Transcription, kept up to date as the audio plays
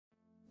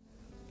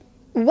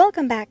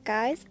Welcome back,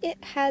 guys. It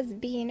has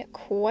been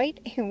quite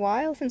a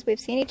while since we've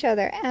seen each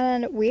other,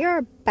 and we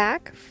are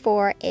back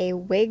for a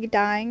wig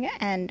dyeing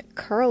and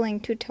curling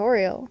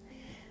tutorial.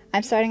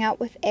 I'm starting out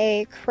with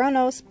a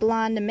Chronos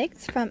blonde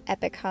mix from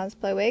Epic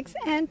Cosplay Wigs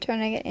and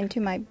turning it into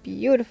my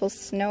beautiful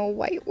snow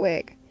white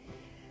wig.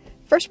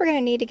 First, we're going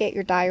to need to get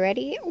your dye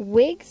ready.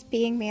 Wigs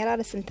being made out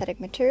of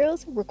synthetic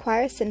materials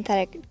require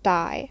synthetic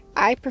dye.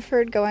 I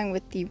preferred going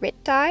with the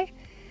RIT dye.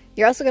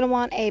 You're also going to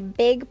want a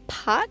big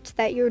pot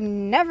that you're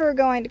never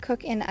going to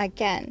cook in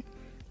again.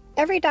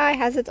 Every dye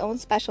has its own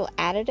special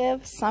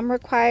additive. Some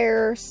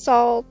require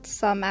salt,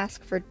 some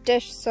ask for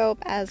dish soap,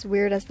 as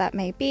weird as that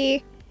may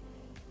be.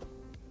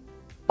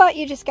 But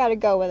you just got to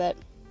go with it.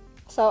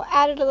 So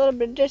added a little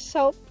bit of dish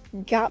soap,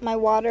 got my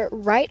water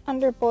right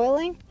under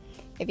boiling.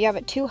 If you have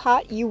it too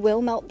hot, you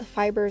will melt the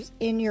fibers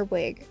in your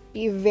wig.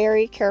 Be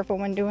very careful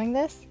when doing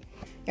this.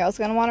 You're also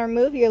going to want to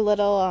remove your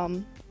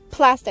little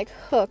plastic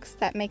hooks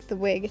that make the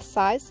wig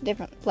size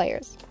different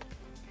layers.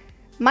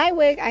 My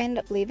wig I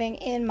ended up leaving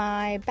in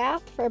my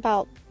bath for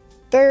about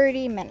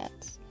 30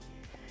 minutes.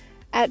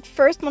 At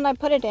first when I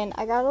put it in,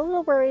 I got a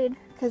little worried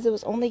because it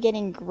was only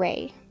getting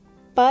gray.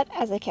 But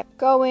as I kept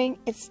going,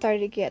 it started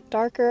to get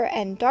darker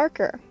and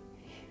darker.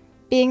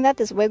 Being that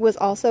this wig was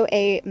also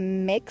a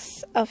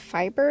mix of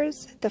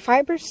fibers, the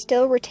fibers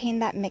still retain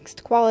that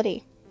mixed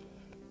quality.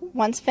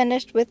 Once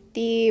finished with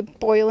the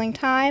boiling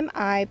time,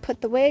 I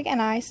put the wig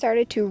and I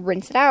started to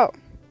rinse it out.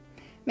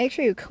 Make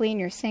sure you clean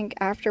your sink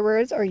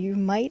afterwards or you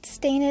might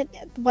stain it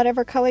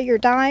whatever color you're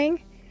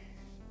dyeing.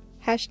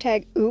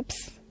 Hashtag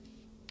oops.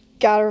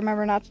 Gotta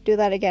remember not to do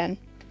that again.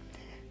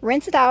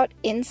 Rinse it out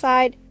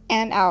inside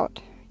and out.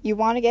 You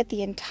want to get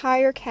the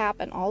entire cap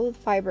and all of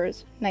the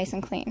fibers nice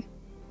and clean.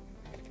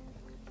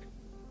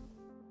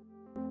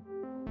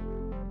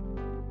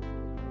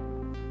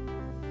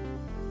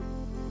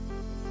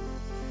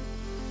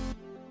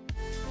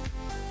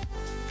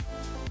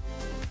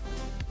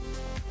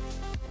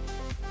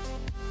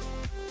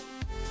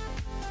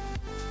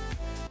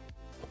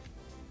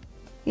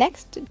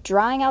 Next,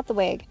 drying out the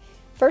wig.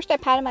 First I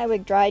patted my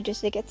wig dry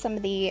just to get some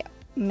of the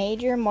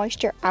major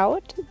moisture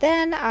out.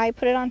 Then I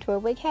put it onto a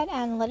wig head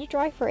and let it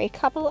dry for a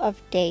couple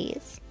of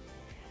days.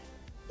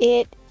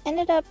 It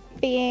ended up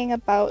being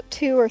about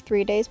 2 or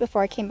 3 days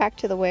before I came back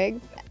to the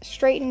wig,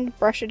 straightened,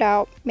 brushed it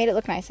out, made it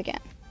look nice again.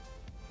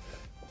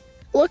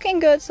 Looking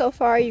good so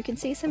far. You can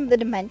see some of the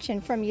dimension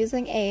from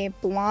using a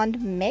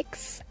blonde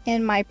mix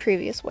in my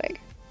previous wig.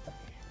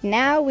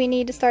 Now we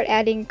need to start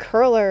adding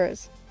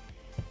curlers.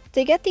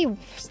 To get the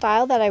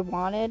style that I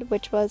wanted,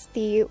 which was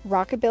the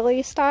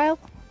Rockabilly style,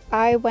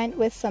 I went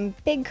with some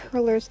big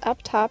curlers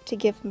up top to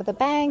give the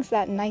bangs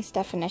that nice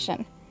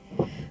definition.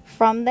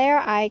 From there,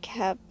 I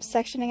kept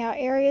sectioning out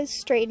areas,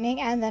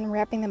 straightening, and then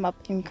wrapping them up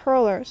in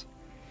curlers.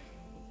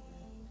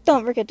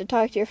 Don't forget to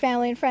talk to your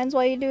family and friends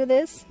while you do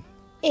this.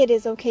 It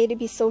is okay to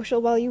be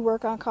social while you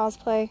work on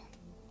cosplay.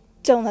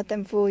 Don't let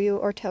them fool you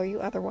or tell you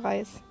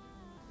otherwise.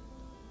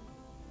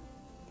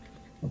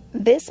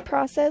 This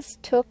process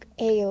took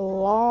a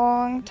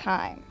long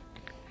time.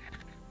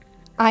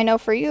 I know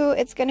for you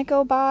it's gonna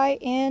go by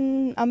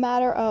in a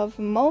matter of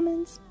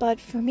moments, but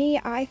for me,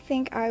 I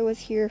think I was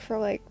here for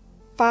like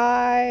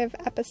 5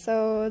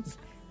 episodes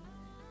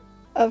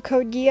of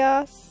Code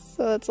Geass,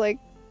 so it's like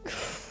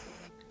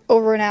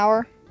over an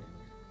hour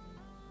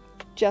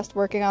just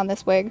working on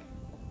this wig.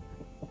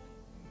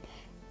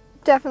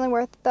 Definitely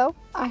worth it though.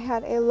 I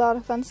had a lot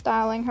of fun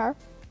styling her.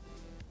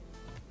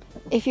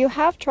 If you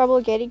have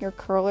trouble getting your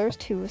curlers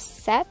to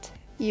set,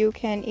 you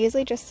can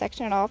easily just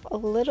section it off a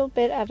little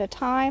bit at a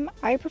time.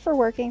 I prefer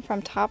working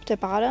from top to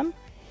bottom.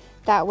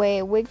 That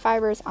way wig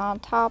fibers on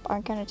top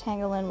aren't going to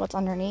tangle in what's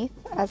underneath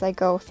as I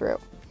go through.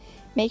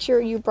 Make sure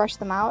you brush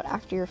them out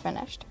after you're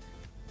finished.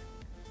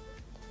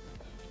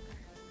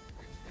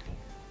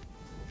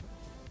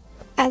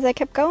 As I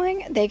kept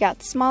going, they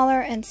got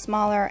smaller and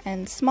smaller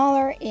and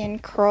smaller in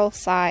curl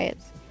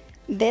size.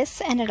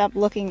 This ended up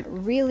looking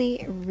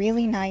really,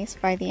 really nice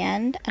by the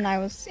end, and I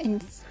was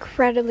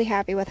incredibly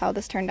happy with how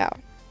this turned out.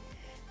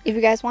 If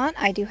you guys want,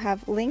 I do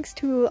have links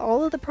to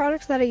all of the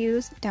products that I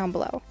use down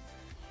below.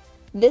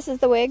 This is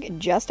the wig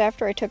just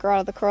after I took her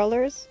out of the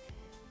curlers,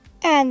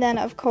 and then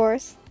of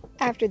course,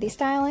 after the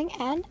styling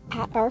and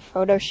at our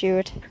photo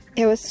shoot.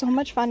 It was so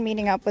much fun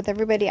meeting up with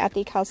everybody at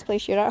the cosplay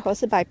shootout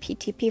hosted by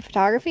PTP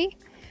Photography.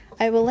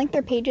 I will link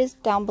their pages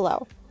down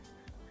below.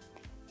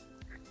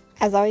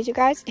 As always, you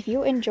guys, if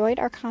you enjoyed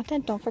our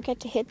content, don't forget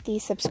to hit the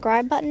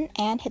subscribe button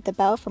and hit the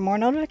bell for more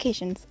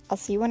notifications. I'll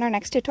see you in our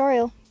next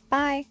tutorial.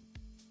 Bye!